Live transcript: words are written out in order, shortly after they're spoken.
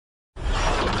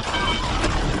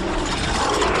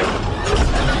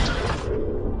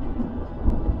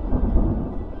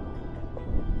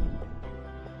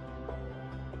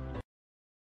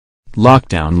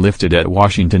Lockdown lifted at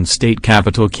Washington State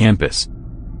Capitol campus.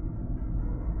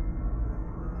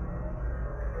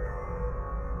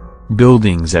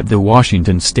 Buildings at the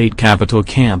Washington State Capitol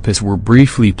campus were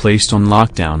briefly placed on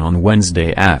lockdown on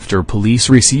Wednesday after police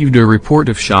received a report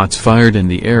of shots fired in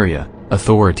the area,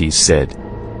 authorities said.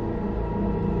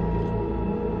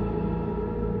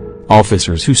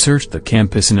 Officers who searched the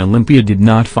campus in Olympia did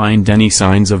not find any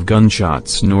signs of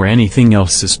gunshots nor anything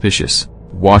else suspicious,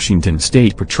 Washington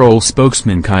State Patrol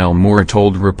spokesman Kyle Moore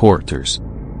told reporters.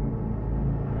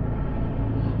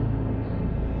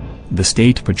 The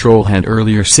State Patrol had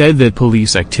earlier said that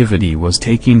police activity was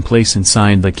taking place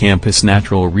inside the campus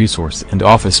Natural Resource and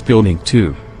Office Building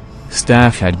too.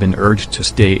 Staff had been urged to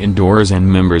stay indoors and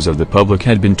members of the public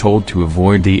had been told to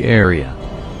avoid the area.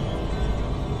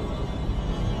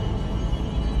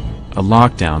 A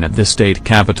lockdown at the state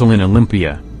capitol in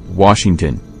Olympia,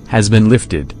 Washington, has been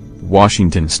lifted,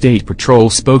 Washington State Patrol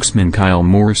spokesman Kyle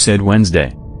Moore said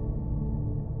Wednesday.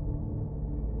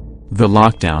 The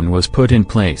lockdown was put in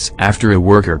place after a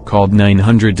worker called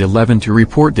 911 to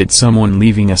report that someone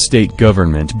leaving a state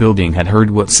government building had heard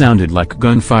what sounded like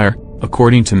gunfire,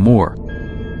 according to Moore.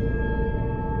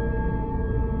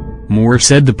 Moore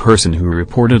said the person who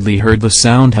reportedly heard the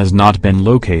sound has not been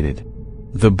located.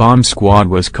 The bomb squad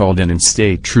was called in and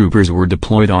state troopers were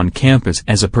deployed on campus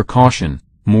as a precaution,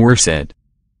 Moore said.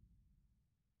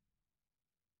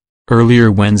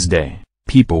 Earlier Wednesday,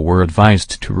 people were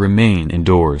advised to remain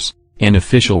indoors, an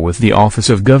official with the office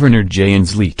of Governor Jay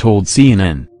Inslee told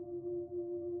CNN.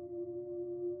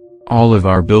 All of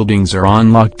our buildings are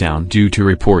on lockdown due to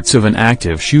reports of an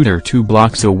active shooter 2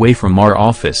 blocks away from our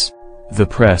office, the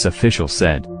press official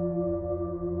said.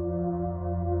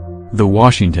 The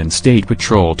Washington State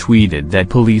Patrol tweeted that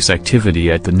police activity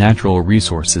at the Natural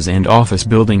Resources and Office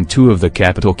Building 2 of the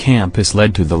Capitol campus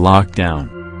led to the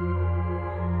lockdown.